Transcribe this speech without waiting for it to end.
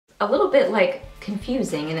a little bit like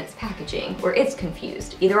confusing in its packaging, or it's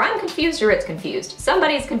confused. Either I'm confused or it's confused.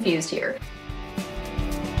 Somebody's confused here.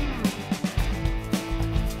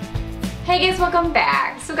 Hey guys, welcome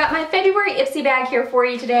back. So got my February Ipsy bag here for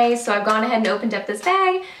you today. So I've gone ahead and opened up this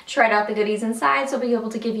bag, tried out the goodies inside, so I'll be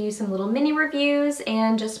able to give you some little mini reviews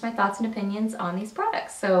and just my thoughts and opinions on these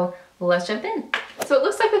products. So let's jump in. So it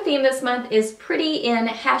looks like the theme this month is pretty in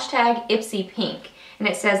hashtag Ipsy Pink. And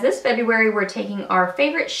it says, this February we're taking our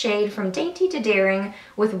favorite shade from dainty to daring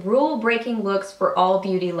with rule-breaking looks for all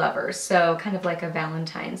beauty lovers. So kind of like a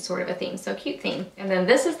Valentine's sort of a theme, so cute theme. And then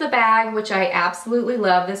this is the bag, which I absolutely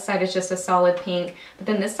love. This side is just a solid pink, but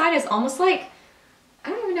then this side is almost like, I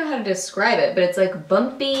don't even know how to describe it, but it's like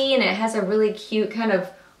bumpy and it has a really cute kind of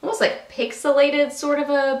almost like pixelated sort of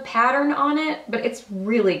a pattern on it, but it's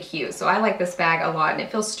really cute. So I like this bag a lot and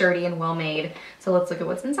it feels sturdy and well made. So let's look at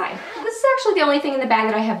what's inside. This is actually the only thing in the bag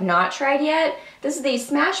that I have not tried yet. This is the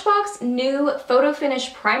Smashbox new Photo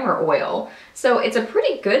Finish Primer Oil. So it's a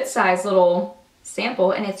pretty good size little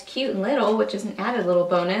sample and it's cute and little, which is an added little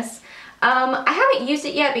bonus. I haven't used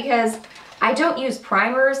it yet because I don't use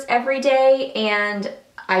primers every day and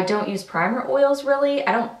I don't use primer oils really.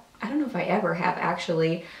 I don't know if I ever have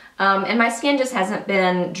actually. And my skin just hasn't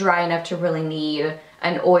been dry enough to really need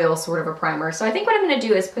an oil sort of a primer. So I think what I'm gonna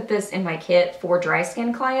do is put this in my kit for dry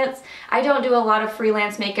skin clients. I don't do a lot of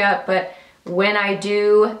freelance makeup, but when I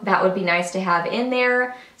do, that would be nice to have in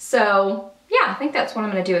there. So yeah, I think that's what I'm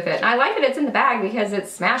gonna do with it. And I like that it's in the bag because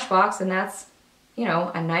it's Smashbox and that's, you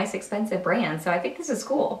know, a nice expensive brand. So I think this is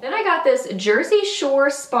cool. Then I got this Jersey Shore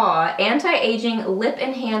Spa Anti-Aging Lip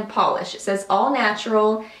and Hand Polish. It says all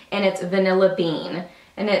natural and it's vanilla bean.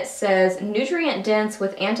 And it says nutrient dense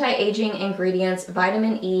with anti-aging ingredients,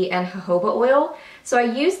 vitamin E and jojoba oil. So I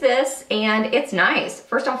use this and it's nice.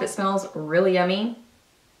 First off, it smells really yummy.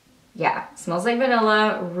 Yeah, it smells like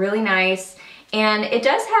vanilla, really nice. And it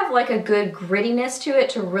does have like a good grittiness to it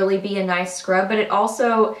to really be a nice scrub, but it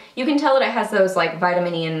also, you can tell that it has those like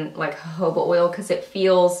vitamin E and like jojoba oil because it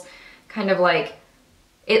feels kind of like,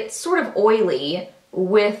 it's sort of oily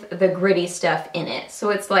with the gritty stuff in it.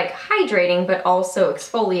 So it's like hydrating, but also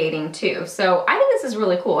exfoliating too. So I think this is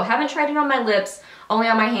really cool. I haven't tried it on my lips, only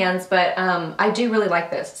on my hands, but I do really like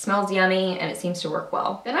this. It smells yummy and it seems to work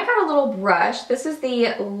well. Then I got a little brush. This is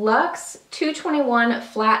the Luxe 221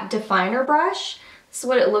 Flat Definer Brush. This is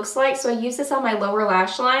what it looks like. So I use this on my lower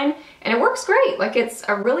lash line and it works great. Like it's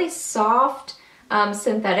a really soft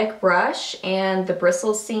synthetic brush and the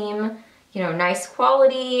bristles seem, you know, nice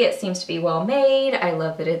quality. It seems to be well made. I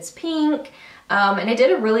love that it's pink. And it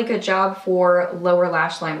did a really good job for lower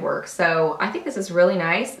lash line work. So I think this is really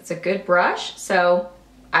nice. It's a good brush. So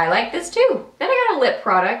I like this too. Then I got a lip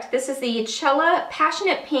product. This is the Cella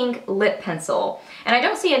Passionate Pink Lip Pencil. And I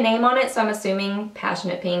don't see a name on it, so I'm assuming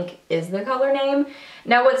Passionate Pink is the color name.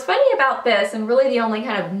 Now what's funny about this, and really the only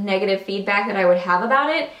kind of negative feedback that I would have about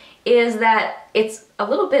it, is that it's a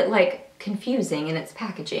little bit like confusing in its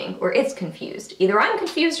packaging, or it's confused. Either I'm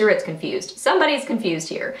confused or it's confused. Somebody's confused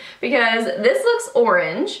here because this looks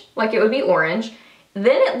orange, like it would be orange.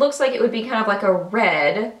 Then it looks like it would be kind of like a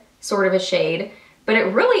red sort of a shade, but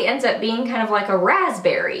it really ends up being kind of like a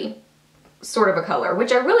raspberry sort of a color,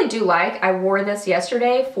 which I really do like. I wore this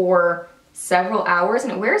yesterday for several hours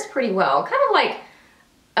and it wears pretty well. Kind of like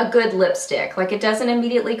a good lipstick. Like it doesn't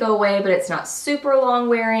immediately go away, but it's not super long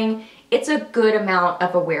wearing. It's a good amount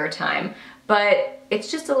of a wear time, but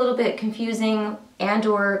it's just a little bit confusing and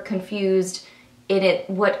or confused in it,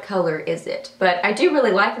 what color is it? But I do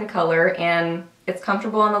really like the color and it's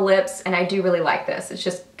comfortable on the lips and I do really like this. It's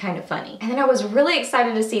just kind of funny. And then I was really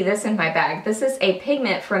excited to see this in my bag. This is a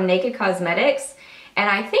pigment from Naked Cosmetics and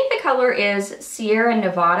I think the color is Sierra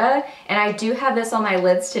Nevada and I do have this on my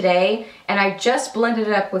lids today and I just blended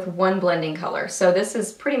it up with one blending color. So this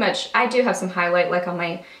is pretty much, I do have some highlight like on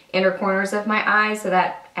my inner corners of my eyes, so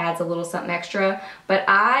that adds a little something extra, but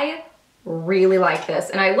I really like this.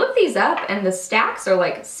 And I looked these up and the stacks are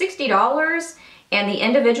like $60 and the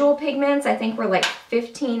individual pigments I think were like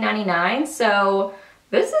 $15.99. So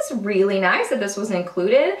this is really nice that this was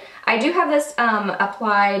included. I do have this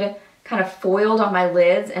applied kind of foiled on my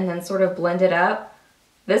lids and then sort of blended up.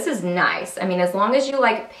 This is nice. I mean, as long as you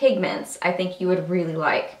like pigments, I think you would really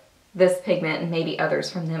like this pigment and maybe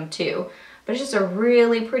others from them too. But it's just a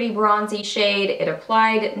really pretty bronzy shade. It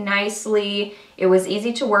applied nicely. It was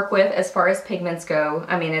easy to work with as far as pigments go.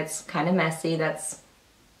 I mean, it's kind of messy. That's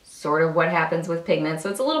sort of what happens with pigments. So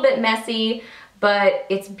it's a little bit messy, but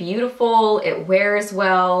it's beautiful. It wears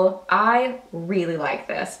well. I really like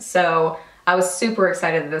this. So I was super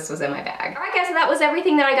excited that this was in my bag. All right guys, so that was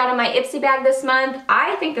everything that I got in my Ipsy bag this month.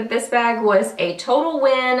 I think that this bag was a total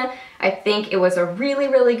win. I think it was a really,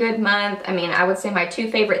 really good month. I mean, I would say my two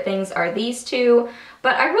favorite things are these two,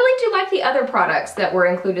 but I really do like the other products that were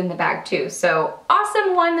included in the bag too. So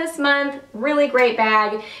awesome one this month, really great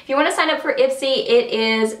bag. If you want to sign up for Ipsy, it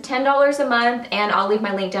is $10 a month and I'll leave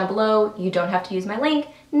my link down below. You don't have to use my link.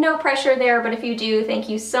 No pressure there, but if you do, thank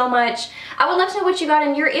you so much. I would love to know what you got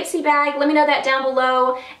in your Ipsy bag. Let me know that down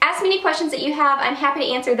below. Ask me any questions that you have. I'm happy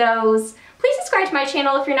to answer those. Please subscribe to my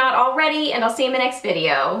channel if you're not already, and I'll see you in the next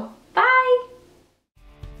video. Bye!